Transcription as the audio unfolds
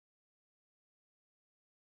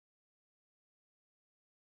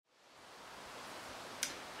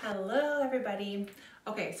Hello everybody.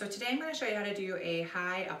 Okay, so today I'm going to show you how to do a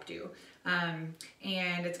high updo.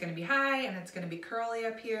 And it's going to be high and it's going to be curly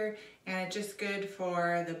up here, and it's just good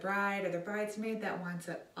for the bride or the bridesmaid that wants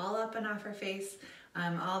it all up and off her face,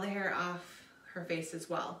 all the hair off her face as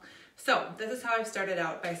well. So this is how I've started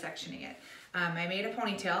out by sectioning it. I made a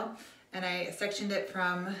ponytail and I sectioned it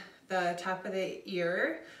from the top of the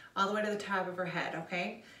ear all the way to the top of her head,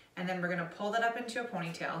 okay? And then we're going to pull that up into a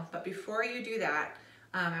ponytail. But before you do that,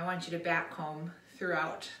 I want you to back comb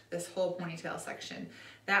throughout this whole ponytail section.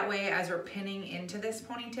 That way, as we're pinning into this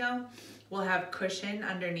ponytail, we'll have cushion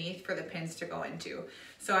underneath for the pins to go into.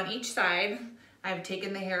 So on each side, I've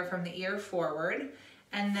taken the hair from the ear forward,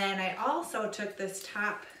 and then I also took this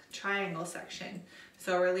top triangle section.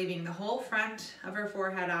 So we're leaving the whole front of her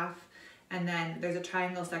forehead off, and then there's a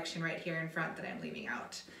triangle section right here in front that I'm leaving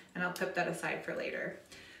out. And I'll put that aside for later.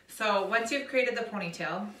 So once you've created the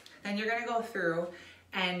ponytail, then you're gonna go through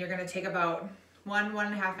and you're gonna take about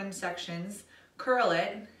 1.5 inch sections, curl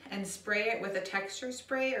it, and spray it with a texture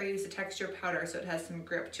spray or use a texture powder so it has some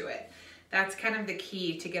grip to it. That's kind of the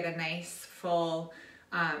key to get a nice full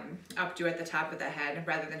updo at the top of the head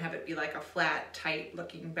rather than have it be like a flat, tight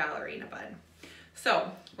looking ballerina bun.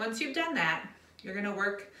 So once you've done that, you're gonna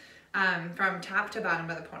work from top to bottom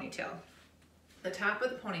of the ponytail. The top of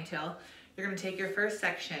the ponytail, you're gonna take your first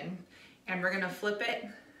section and we're gonna flip it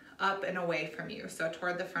up and away from you, so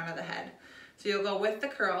toward the front of the head. So you'll go with the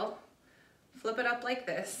curl, flip it up like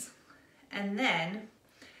this, and then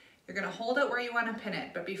you're gonna hold it where you wanna pin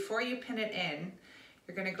it, but before you pin it in,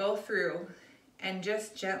 you're gonna go through and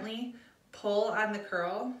just gently pull on the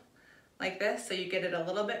curl like this so you get it a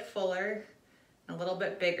little bit fuller, a little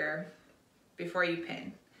bit bigger before you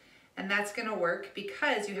pin. And that's gonna work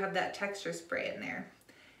because you have that texture spray in there.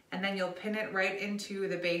 And then you'll pin it right into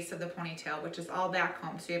the base of the ponytail, which is all back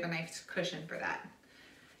home, so you have a nice cushion for that.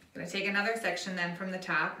 You're gonna take another section then from the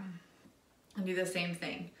top and do the same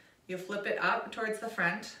thing. You flip it up towards the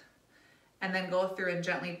front and then go through and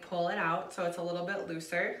gently pull it out so it's a little bit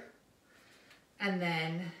looser, and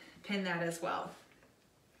then pin that as well.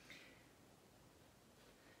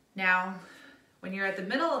 Now, when you're at the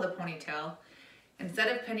middle of the ponytail, instead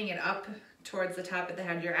of pinning it up towards the top of the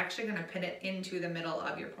head, you're actually gonna pin it into the middle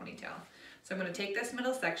of your ponytail. So I'm gonna take this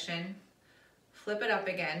middle section, flip it up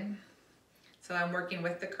again. So I'm working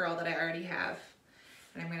with the curl that I already have.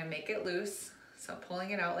 And I'm gonna make it loose. So pulling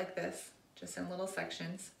it out like this, just in little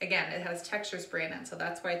sections. Again, it has texture spray in it, so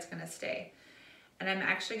that's why it's gonna stay. And I'm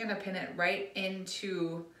actually gonna pin it right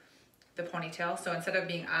into the ponytail. So instead of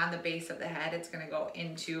being on the base of the head, it's gonna go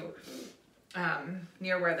into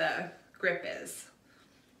near where the grip is.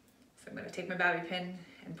 So I'm going to take my bobby pin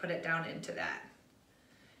and put it down into that.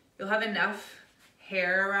 You'll have enough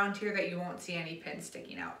hair around here that you won't see any pins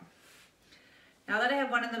sticking out. Now that I have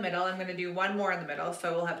one in the middle, I'm going to do one more in the middle.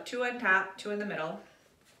 So we'll have 2 on top, 2 in the middle.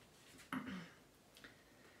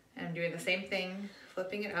 And I'm doing the same thing,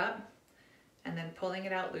 flipping it up and then pulling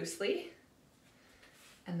it out loosely.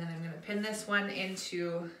 And then I'm going to pin this one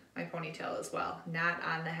into my ponytail as well, not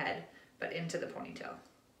on the head, but into the ponytail,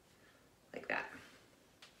 like that.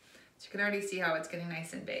 So you can already see how it's getting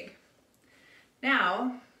nice and big.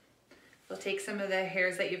 Now, we'll take some of the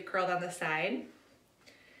hairs that you've curled on the side and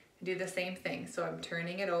do the same thing. So I'm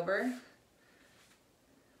turning it over,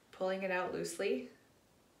 pulling it out loosely,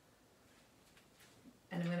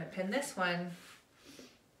 and I'm gonna pin this one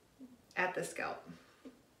at the scalp.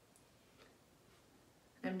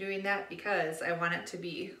 I'm doing that because I want it to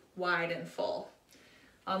be wide and full.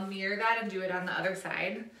 I'll mirror that and do it on the other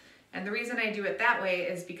side. And the reason I do it that way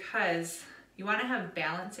is because you want to have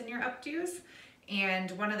balance in your updos, and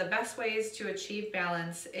one of the best ways to achieve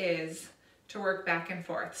balance is to work back and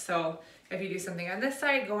forth. So if you do something on this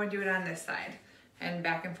side, go and do it on this side, and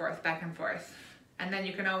back and forth, back and forth. And then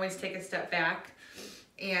you can always take a step back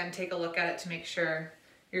and take a look at it to make sure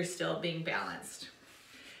you're still being balanced.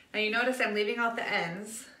 Now you notice I'm leaving out the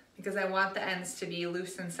ends because I want the ends to be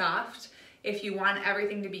loose and soft. If you want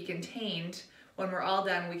everything to be contained, when we're all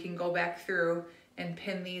done, we can go back through and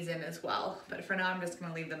pin these in as well. But for now, I'm just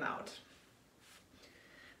gonna leave them out.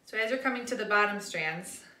 So as you're coming to the bottom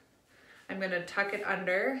strands, I'm gonna tuck it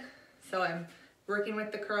under. So I'm working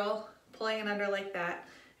with the curl, pulling it under like that,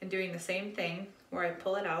 and doing the same thing where I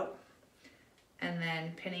pull it out and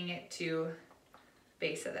then pinning it to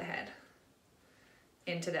base of the head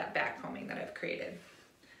into that back combing that I've created.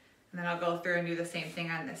 And then I'll go through and do the same thing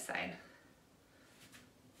on this side.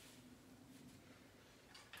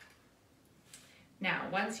 Now,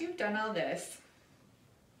 once you've done all this,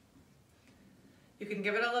 you can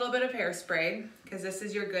give it a little bit of hairspray because this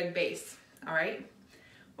is your good base, all right?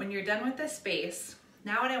 When you're done with this base,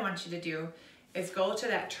 Now what I want you to do is go to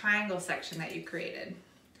that triangle section that you created.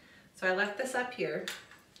 So I left this up here,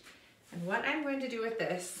 and what I'm going to do with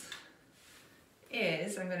this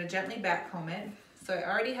is I'm going to gently back comb it. So I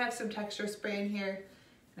already have some texture spray in here,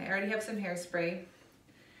 and I already have some hairspray.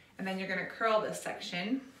 And then you're going to curl this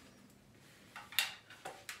section.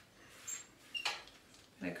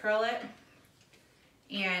 I'm going to curl it,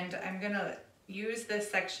 and I'm going to use this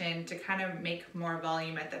section to kind of make more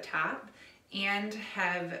volume at the top and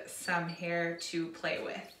have some hair to play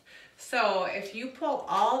with. So if you pull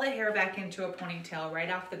all the hair back into a ponytail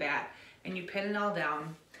right off the bat and you pin it all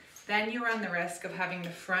down, then you run the risk of having the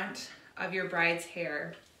front of your bride's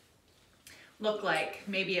hair look like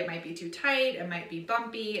maybe it might be too tight, it might be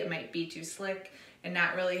bumpy, it might be too slick, and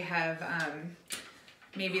not really have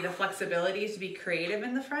maybe the flexibility to be creative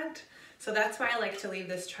in the front. So that's why I like to leave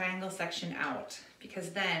this triangle section out,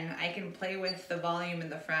 because then I can play with the volume in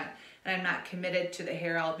the front and I'm not committed to the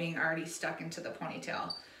hair all being already stuck into the ponytail.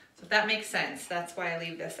 So if that makes sense, that's why I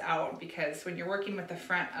leave this out, because when you're working with the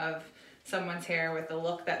front of someone's hair with a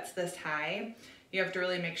look that's this high, you have to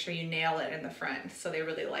really make sure you nail it in the front so they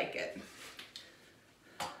really like it.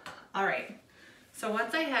 All right, so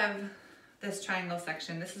once I have this triangle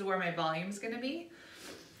section, this is where my volume is going to be.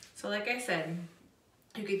 So like I said,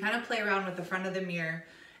 you can kind of play around with the front of the mirror,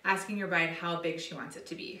 asking your bride how big she wants it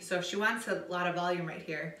to be. So if she wants a lot of volume right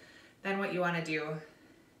here, then what you want to do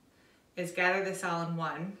is gather this all in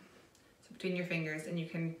one, so between your fingers, and you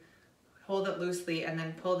can hold it loosely and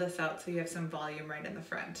then pull this out so you have some volume right in the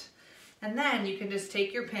front. And then you can just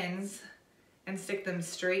take your pins and stick them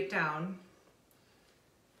straight down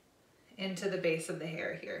into the base of the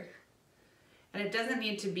hair here. And it doesn't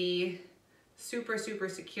need to be super, super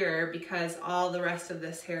secure, because all the rest of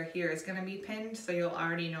this hair here is going to be pinned, so you'll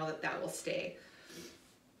already know that that will stay.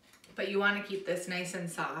 But you want to keep this nice and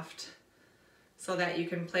soft so that you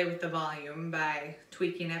can play with the volume by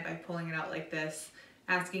tweaking it, by pulling it out like this,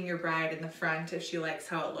 asking your bride in the front if she likes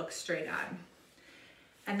how it looks straight on.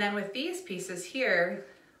 And then with these pieces here,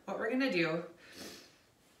 what we're going to do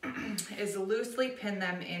is loosely pin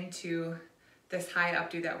them into this high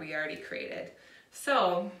updo that we already created.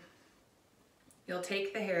 So you'll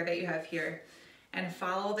take the hair that you have here and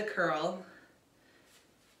follow the curl.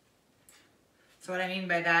 So what I mean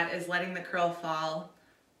by that is letting the curl fall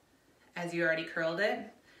as you already curled it,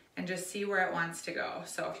 and just see where it wants to go.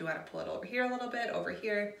 So if you want to pull it over here a little bit, over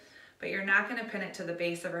here, but you're not going to pin it to the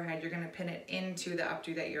base of her head, you're going to pin it into the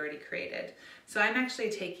updo that you already created. So I'm actually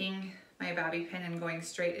taking my bobby pin and going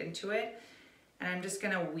straight into it, and I'm just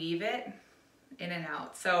going to weave it in and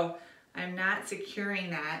out. So I'm not securing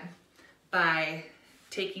that by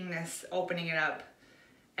taking this, opening it up,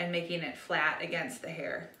 and making it flat against the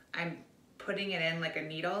hair. I'm putting it in like a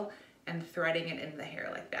needle and threading it in the hair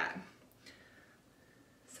like that.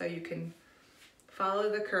 So you can follow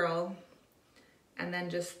the curl and then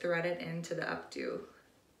just thread it into the updo.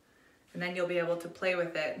 And then you'll be able to play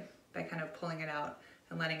with it by kind of pulling it out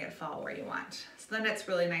and letting it fall where you want. So then it's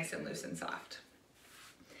really nice and loose and soft.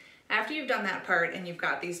 After you've done that part and you've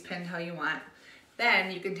got these pinned how you want, then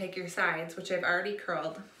you can take your sides, which I've already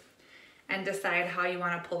curled, and decide how you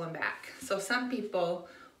want to pull them back. So some people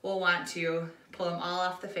will want to pull them all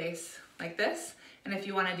off the face like this. And if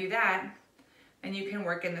you want to do that, and you can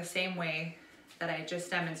work in the same way that I just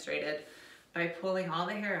demonstrated by pulling all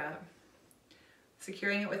the hair up,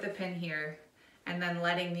 securing it with a pin here, and then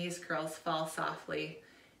letting these curls fall softly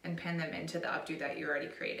and pin them into the updo that you already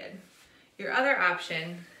created. Your other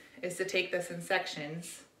option is to take this in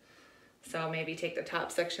sections. So maybe take the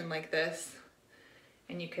top section like this,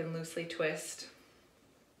 and you can loosely twist.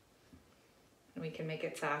 And we can make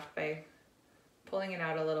it soft by pulling it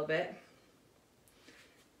out a little bit.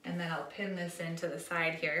 And then I'll pin this into the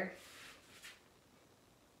side here.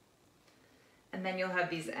 And then you'll have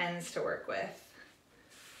these ends to work with.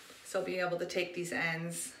 So be able to take these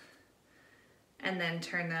ends and then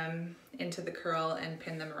turn them into the curl and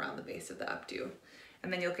pin them around the base of the updo.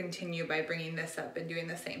 And then you'll continue by bringing this up and doing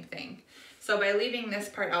the same thing. So by leaving this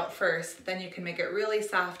part out first, then you can make it really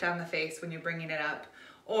soft on the face when you're bringing it up,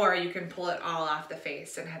 or you can pull it all off the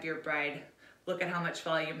face and have your bride look at how much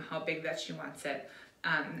volume, how big that she wants it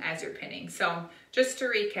as you're pinning. So just to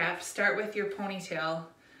recap, start with your ponytail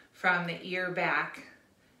from the ear back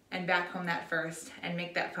and back home that first and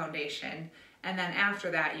make that foundation. And then after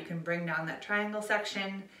that, you can bring down that triangle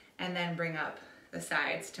section and then bring up the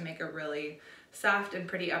sides to make a really soft and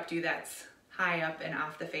pretty updo that's high up and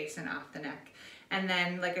off the face and off the neck. And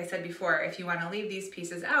then, like I said before, if you want to leave these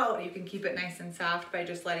pieces out, you can keep it nice and soft by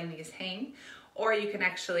just letting these hang, or you can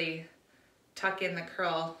actually tuck in the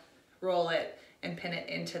curl, roll it, and pin it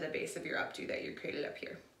into the base of your updo that you created up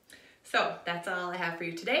here. So that's all I have for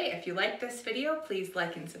you today. If you like this video, please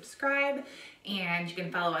like and subscribe, and you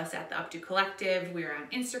can follow us at the Updo Collective. We're on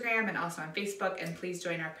Instagram and also on Facebook, and please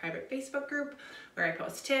join our private Facebook group where I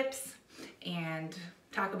post tips and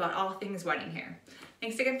talk about all things wedding hair.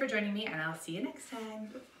 Thanks again for joining me, and I'll see you next time.